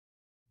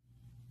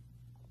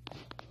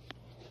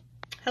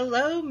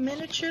Hello,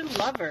 miniature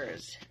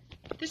lovers.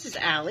 This is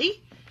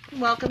Alli, and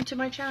welcome to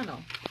my channel.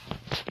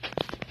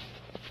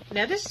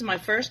 Now, this is my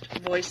first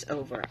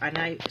voiceover, and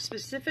I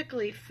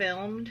specifically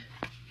filmed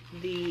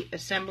the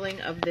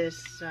assembling of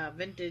this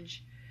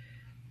vintage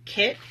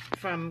kit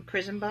from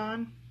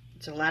Chrysnbon.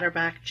 It's a ladder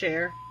back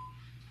chair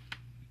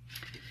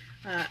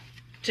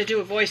to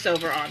do a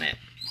voiceover on it.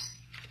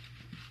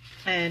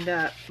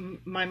 And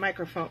my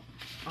microphone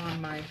on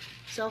my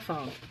cell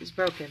phone is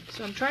broken,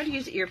 so I'm trying to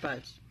use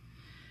earbuds.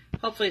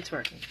 Hopefully it's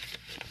working.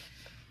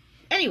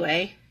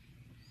 Anyway,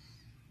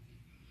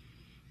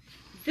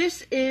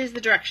 this is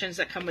the directions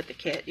that come with the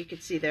kit. You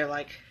can see they're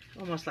like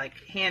almost like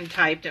hand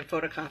typed and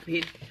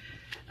photocopied.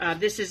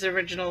 This is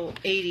original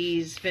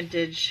 80s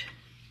vintage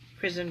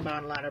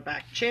Chrysnbon ladder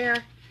back chair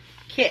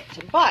kit,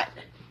 but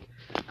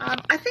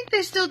I think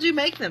they still do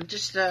make them,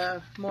 just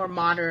more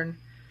modern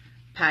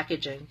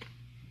packaging.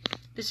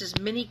 This is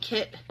mini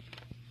kit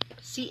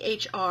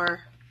CHR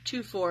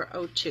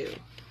 2402.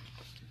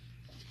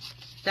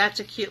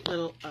 That's a cute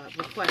little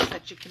request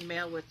that you can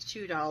mail with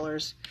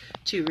 $2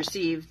 to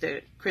receive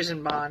the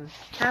Chrysnbon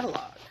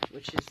catalog,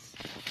 which is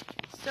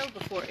so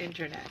before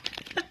internet.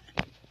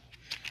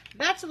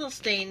 That's a little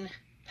stain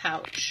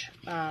pouch.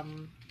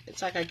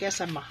 It's like, I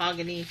guess, a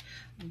mahogany.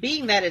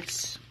 Being that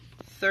it's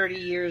 30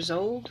 years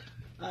old,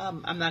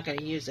 I'm not going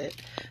to use it.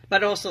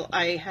 But also,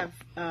 I have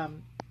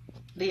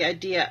the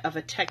idea of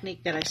a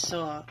technique that I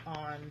saw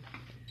on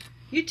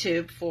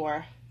YouTube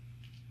for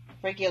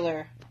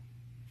regular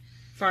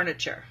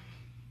furniture.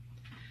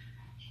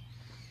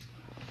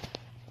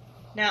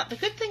 Now, the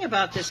good thing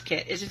about this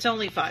kit is it's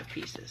only 5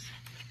 pieces.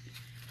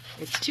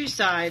 It's 2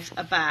 sides,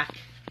 a back,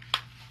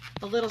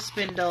 a little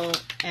spindle,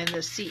 and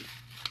the seat.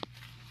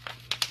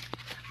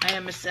 I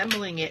am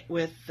assembling it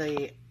with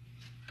the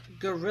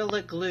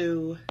Gorilla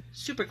Glue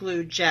Super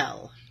Glue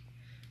Gel.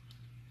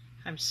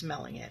 I'm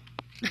smelling it.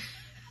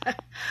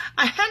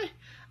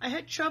 I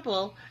had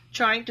trouble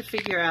trying to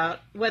figure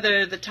out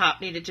whether the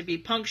top needed to be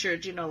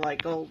punctured, you know,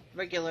 like old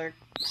regular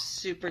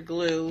super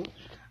glue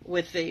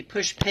with the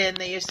push pin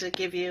they used to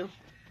give you.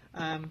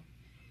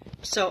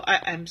 So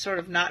I'm sort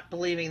of not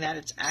believing that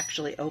it's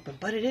actually open,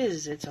 but it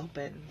is. It's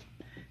open.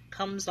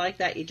 Comes like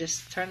that. You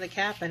just turn the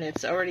cap and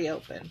it's already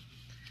open.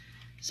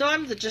 So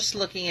I'm just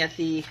looking at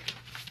the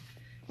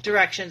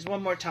directions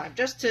one more time,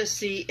 just to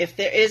see if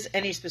there is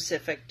any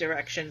specific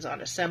directions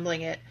on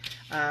assembling it.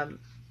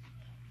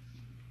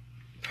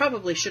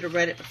 Probably should have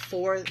read it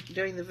before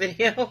doing the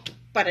video,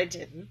 but I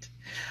didn't.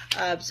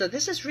 So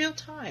this is real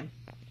time.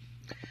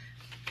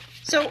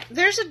 So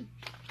there's a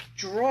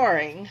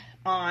drawing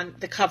on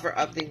the cover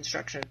of the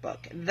instruction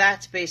book.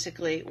 That's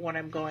basically what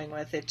I'm going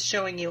with. It's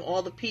showing you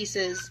all the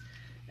pieces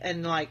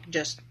and like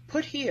just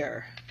put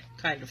here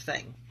kind of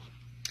thing.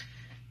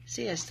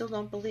 See, I still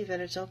don't believe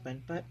that it's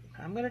open, but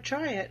I'm going to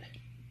try it.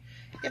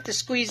 You have to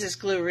squeeze this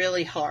glue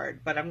really hard,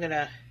 but I'm going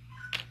to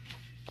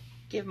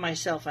give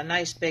myself a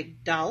nice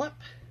big dollop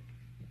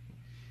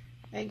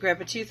and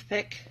grab a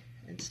toothpick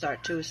and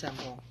start to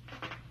assemble.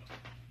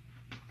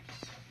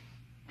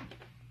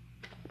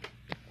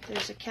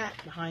 There's a cat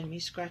behind me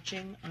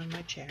scratching on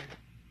my chair.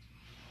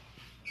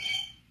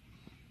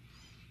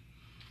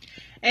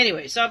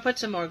 Anyway, so I put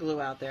some more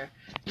glue out there.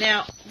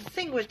 Now, the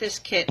thing with this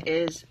kit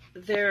is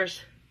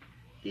there's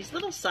these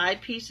little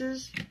side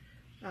pieces.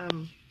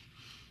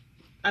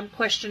 I'm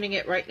questioning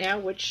it right now,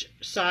 which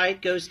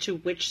side goes to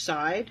which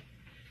side.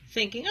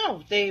 Thinking,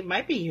 oh, they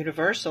might be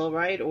universal,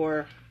 right?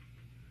 Or,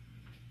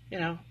 you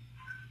know,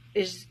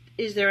 is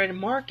there a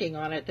marking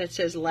on it that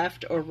says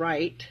left or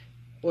right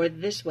or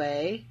this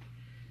way?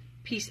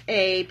 Piece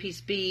A, piece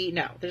B.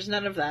 No, there's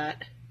none of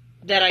that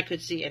I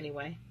could see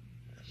anyway.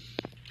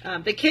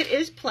 The kit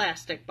is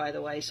plastic, by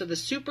the way, so the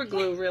super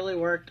glue really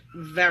worked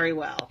very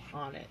well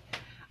on it.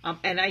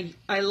 And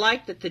I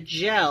like that the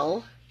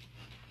gel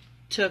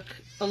took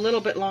a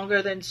little bit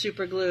longer than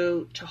super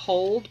glue to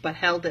hold, but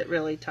held it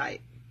really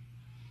tight.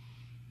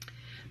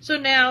 So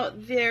now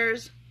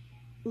there's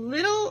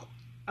little,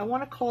 I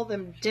want to call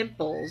them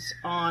dimples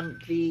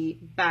on the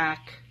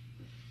back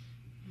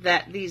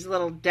that these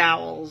little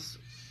dowels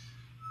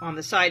on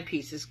the side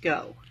pieces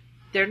go.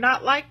 They're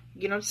not like,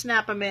 you don't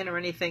snap them in or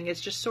anything.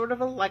 It's just sort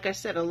of, like I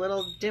said, a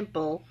little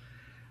dimple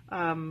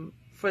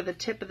for the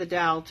tip of the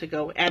dowel to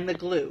go and the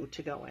glue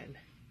to go in,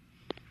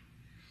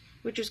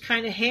 which is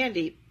kind of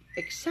handy,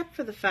 except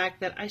for the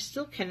fact that I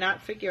still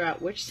cannot figure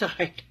out which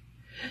side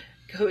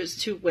goes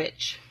to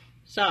which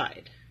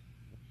side.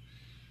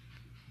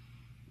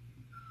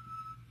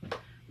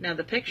 Now,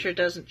 the picture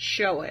doesn't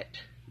show it,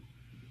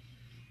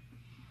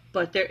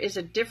 but there is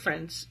a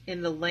difference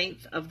in the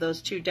length of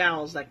those 2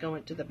 dowels that go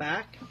into the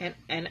back,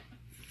 and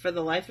for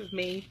the life of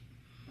me,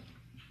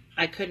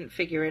 I couldn't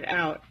figure it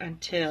out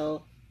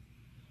until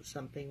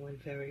something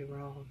went very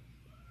wrong.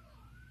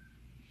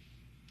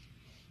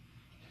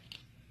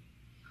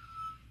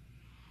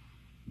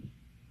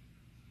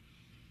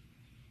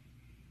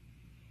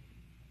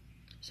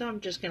 So I'm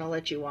just going to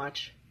let you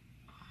watch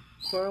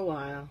for a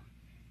while.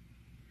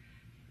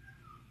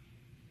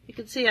 You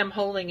can see I'm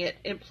holding it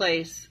in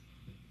place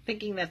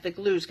thinking that the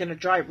glue is going to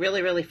dry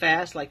really, really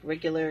fast, like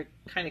regular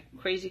kind of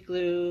crazy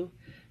glue,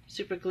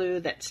 super glue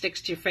that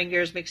sticks to your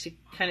fingers, makes you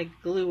kind of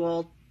glue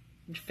all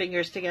your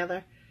fingers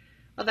together.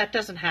 Well, that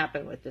doesn't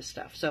happen with this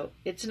stuff. So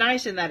it's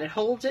nice in that it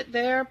holds it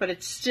there, but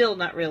it's still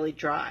not really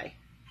dry.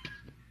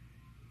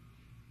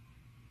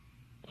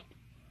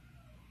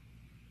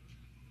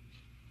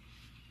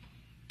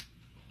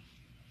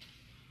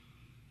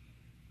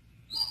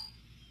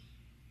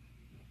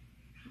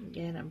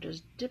 Again, I'm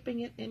just dipping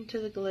it into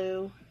the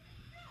glue.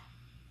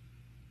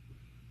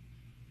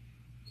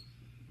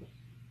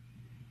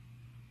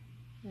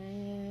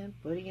 And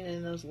putting it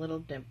in those little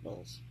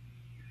dimples.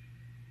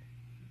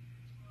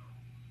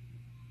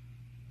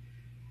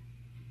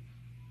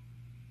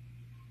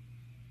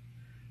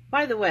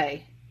 By the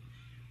way,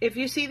 if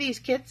you see these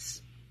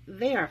kits,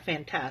 they are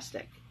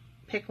fantastic.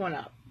 Pick one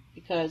up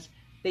because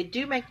they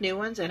do make new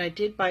ones, and I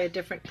did buy a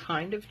different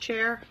kind of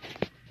chair.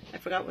 I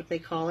forgot what they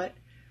call it.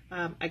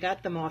 I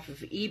got them off of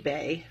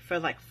eBay for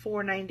like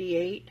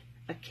 $4.98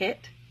 a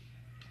kit,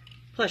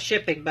 plus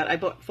shipping, but I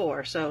bought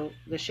 4, so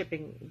the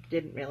shipping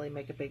didn't really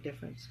make a big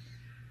difference.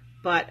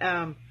 But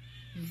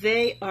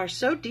they are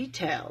so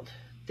detailed.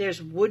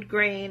 There's wood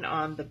grain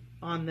on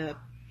the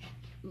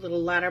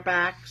little ladder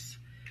backs,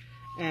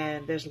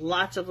 and there's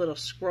lots of little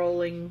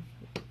scrolling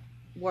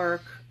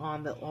work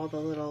on all the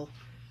little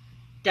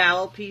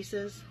dowel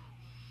pieces.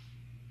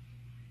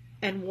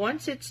 And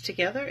once it's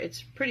together,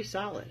 it's pretty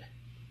solid.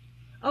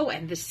 Oh,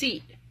 and the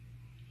seat.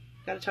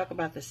 Got to talk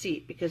about the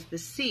seat, because the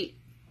seat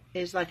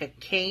is like a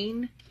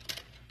cane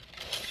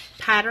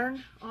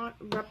pattern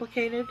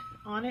replicated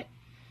on it.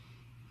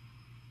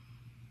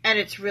 And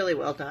it's really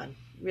well done.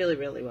 Really,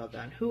 really well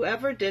done.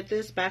 Whoever did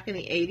this back in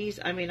the 80s,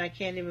 I mean, I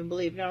can't even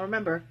believe. Now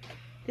remember,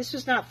 this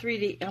was not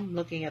 3D. I'm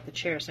looking at the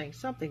chair saying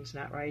something's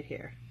not right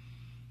here.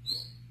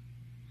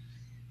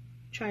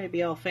 I'm trying to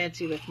be all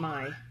fancy with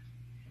my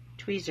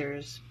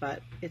tweezers,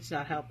 but it's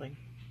not helping.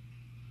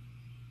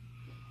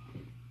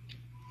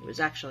 It was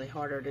actually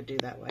harder to do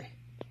that way.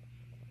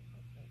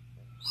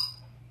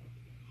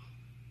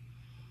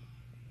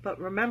 But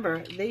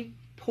remember, they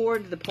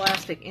poured the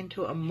plastic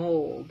into a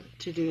mold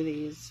to do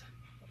these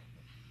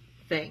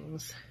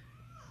things.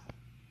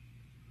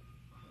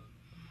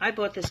 I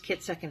bought this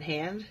kit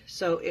secondhand,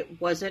 so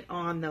it wasn't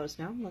on those.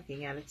 Now I'm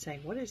looking at it saying,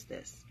 what is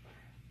this?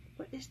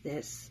 What is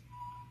this?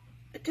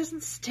 It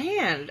doesn't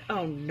stand.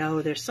 Oh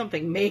no, there's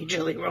something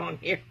majorly wrong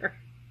here.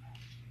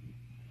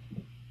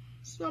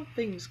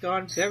 Something's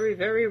gone very,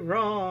 very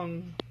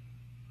wrong.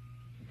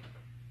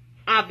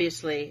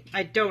 Obviously,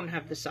 I don't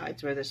have the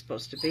sides where they're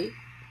supposed to be.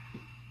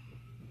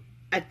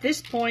 At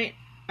this point,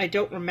 I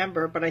don't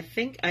remember, but I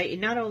think I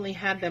not only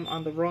had them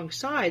on the wrong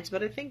sides,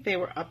 but I think they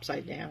were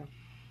upside down.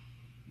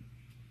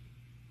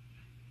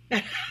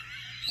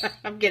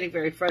 I'm getting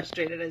very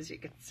frustrated, as you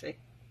can see.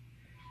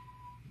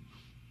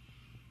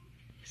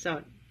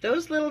 So,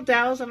 those little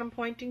dowels that I'm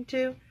pointing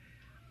to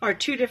are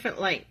 2 different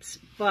lengths,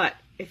 but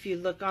if you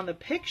look on the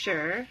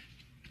picture,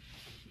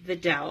 the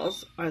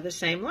dowels are the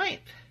same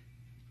length.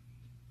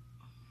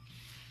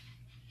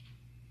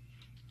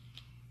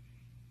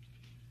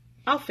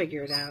 I'll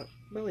figure it out.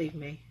 Believe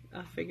me,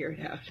 I'll figure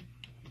it out.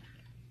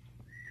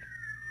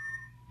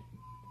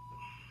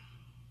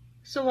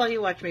 So while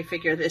you watch me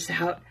figure this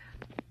out,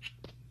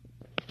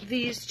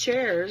 these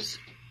chairs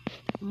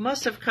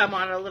must have come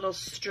on a little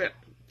strip.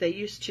 They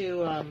used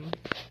to,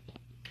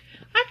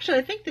 actually,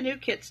 I think the new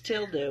kits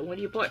still do. When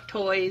you bought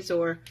toys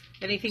or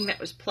anything that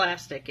was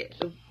plastic,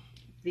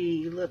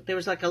 there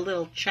was like a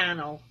little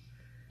channel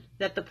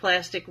that the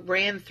plastic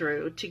ran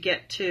through to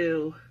get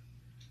to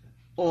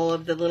all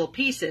of the little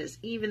pieces,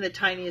 even the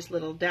tiniest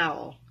little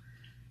dowel.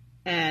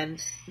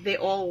 And they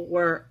all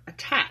were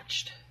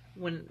attached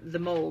when the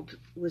mold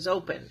was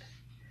opened.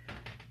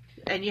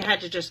 And you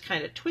had to just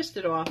kind of twist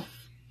it off,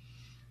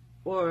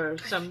 or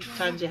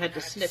sometimes you had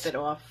to snip it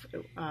off.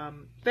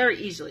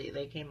 Very easily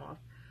they came off.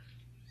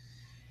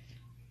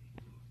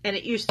 And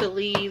it used to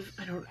leave,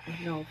 I don't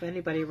know if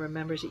anybody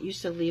remembers, it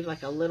used to leave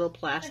like a little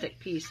plastic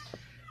piece.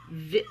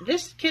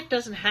 This kit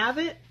doesn't have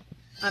it.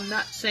 I'm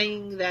not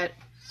saying that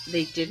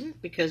they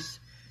didn't, because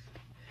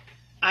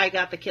I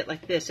got the kit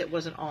like this. It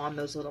wasn't on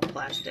those little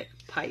plastic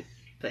pipe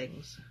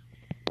things.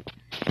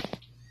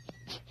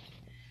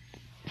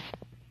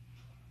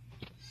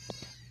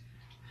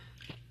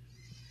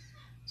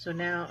 So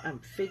now I'm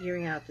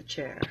figuring out the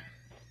chair.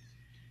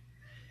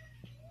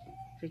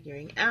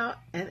 Figuring out,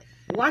 and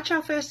watch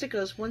how fast it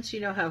goes once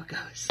you know how it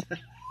goes.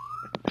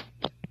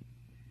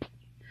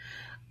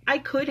 I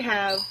could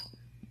have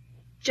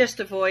just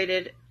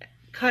avoided,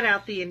 cut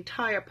out the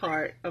entire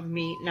part of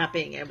me not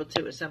being able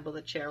to assemble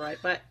the chair right,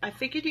 but I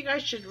figured you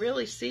guys should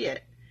really see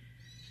it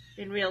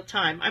in real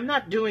time. I'm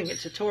not doing a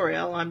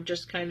tutorial, I'm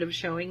just kind of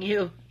showing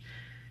you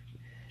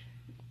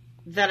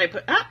that I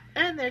put,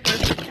 and there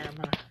goes the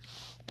camera.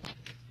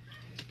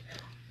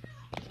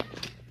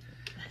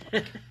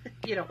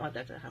 You don't want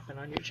that to happen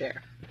on your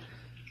chair.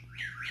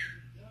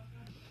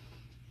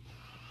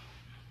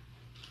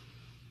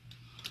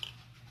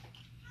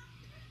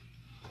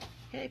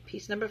 Okay,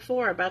 piece number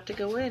 4 about to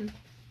go in.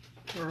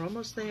 We're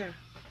almost there.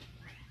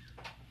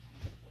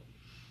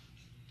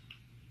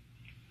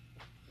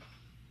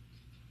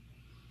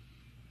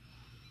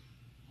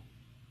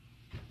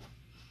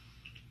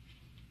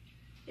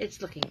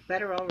 It's looking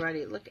better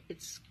already. Look,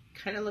 it's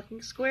kind of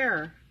looking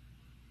squarer.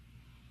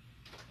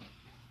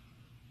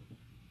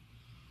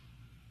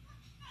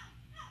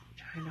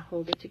 Trying to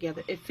hold it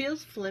together. It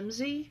feels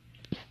flimsy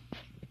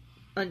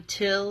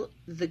until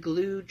the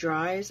glue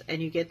dries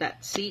and you get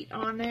that seat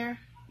on there,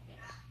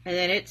 and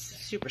then it's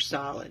super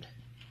solid.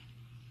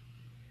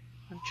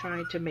 I'm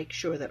trying to make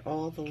sure that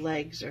all the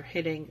legs are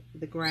hitting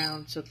the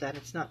ground so that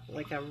it's not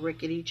like a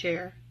rickety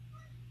chair.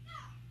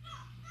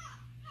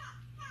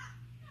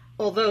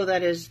 Although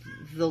that is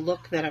the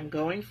look that I'm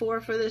going for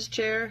this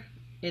chair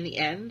in the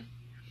end.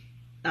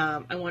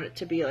 I want it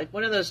to be like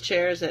one of those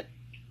chairs that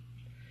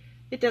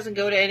it doesn't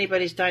go to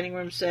anybody's dining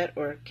room set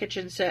or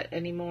kitchen set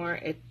anymore.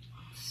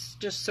 It's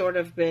just sort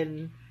of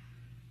been,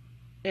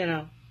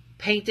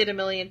 painted a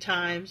million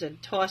times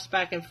and tossed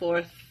back and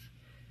forth,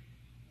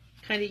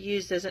 kind of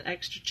used as an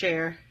extra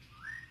chair.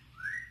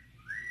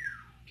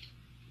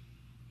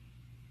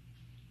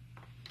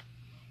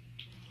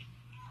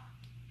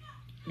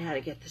 Now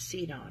to get the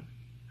seat on.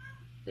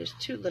 There's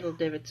two little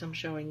divots I'm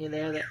showing you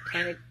there that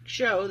kind of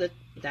show that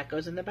that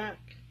goes in the back.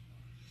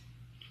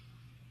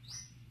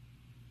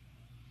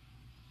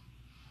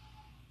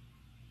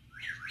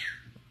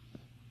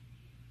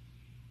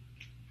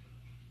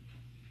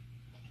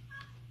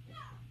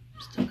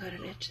 Still got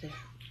an itch there.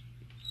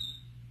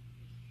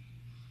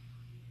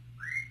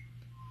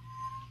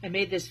 I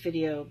made this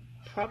video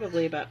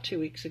probably about 2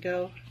 weeks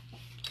ago,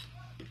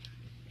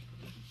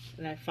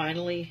 and I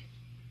finally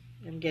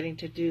am getting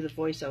to do the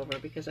voiceover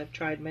because I've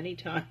tried many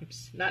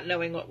times not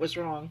knowing what was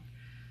wrong,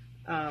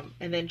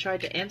 and then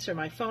tried to answer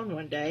my phone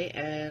one day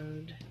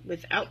and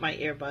without my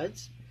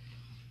earbuds,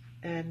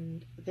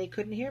 and they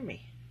couldn't hear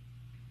me.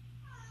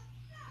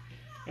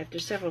 After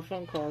several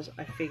phone calls,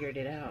 I figured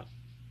it out,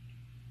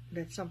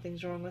 that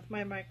something's wrong with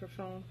my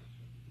microphone.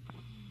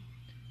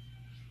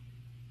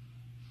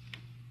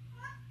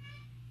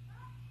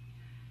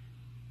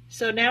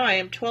 So now I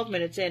am 12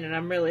 minutes in, and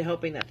I'm really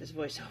hoping that this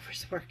voiceover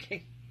is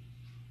working.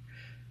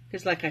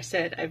 Because like I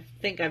said, I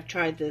think I've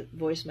tried the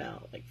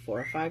voicemail like 4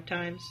 or 5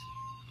 times.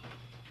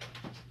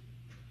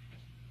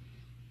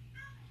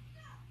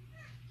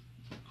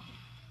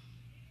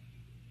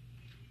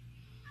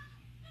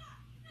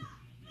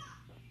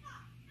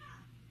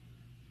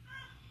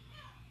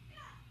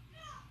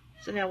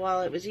 So now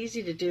while it was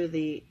easy to do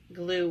the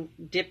glue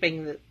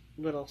dipping the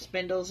little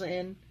spindles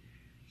in,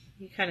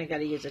 you kind of got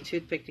to use a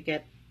toothpick to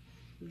get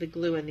the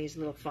glue in these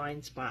little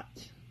fine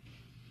spots.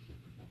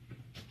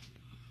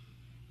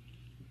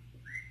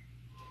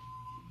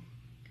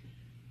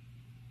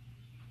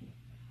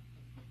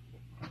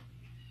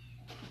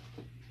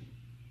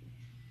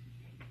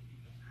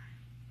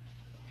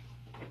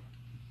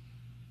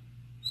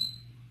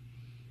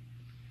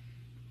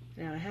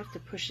 Now I have to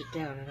push it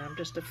down, and I'm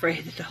just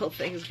afraid that the whole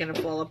thing is going to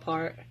fall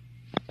apart.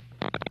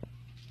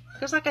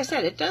 Because like I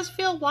said, it does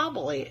feel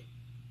wobbly,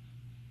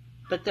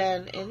 but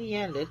then in the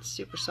end it's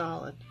super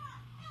solid.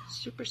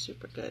 Super,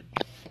 super good.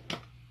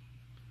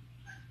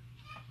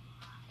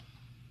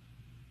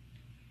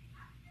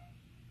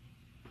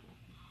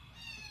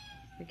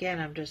 Again,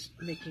 I'm just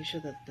making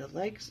sure that the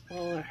legs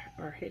all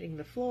are hitting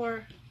the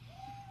floor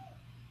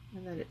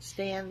and that it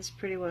stands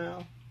pretty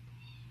well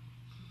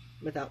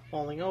without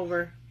falling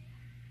over.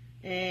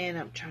 And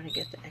I'm trying to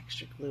get the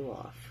extra glue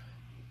off.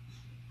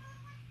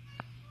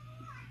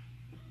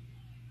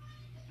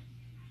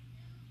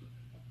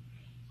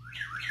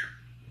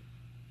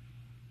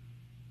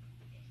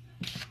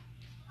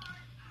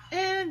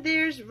 And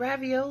there's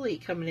Ravioli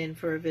coming in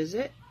for a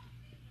visit.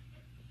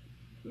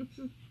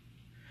 And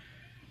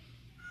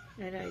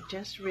I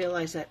just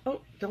realized that,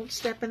 oh, don't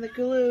step in the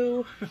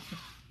glue.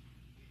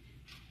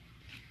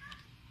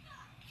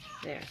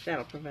 There,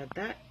 that'll prevent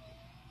that.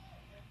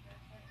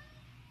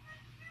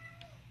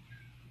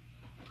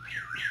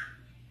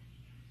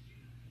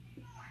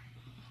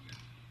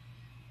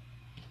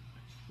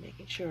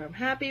 Making sure I'm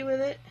happy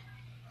with it.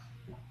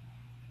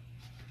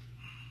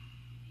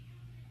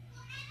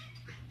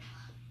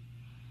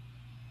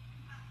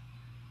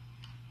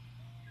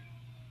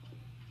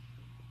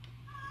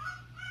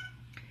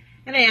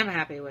 And I am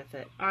happy with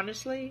it.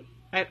 Honestly,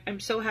 I'm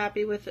so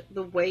happy with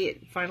the way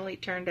it finally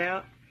turned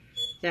out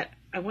that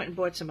I went and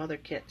bought some other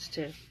kits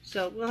too.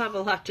 So we'll have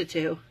a lot to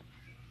do.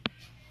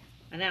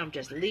 And now I'm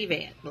just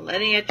leaving it,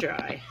 letting it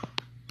dry.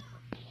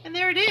 And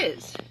there it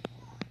is.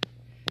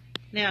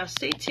 Now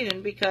stay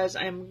tuned because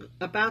I'm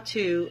about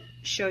to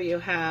show you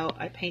how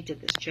I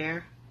painted this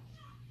chair.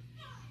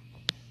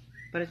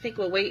 But I think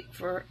we'll wait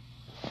for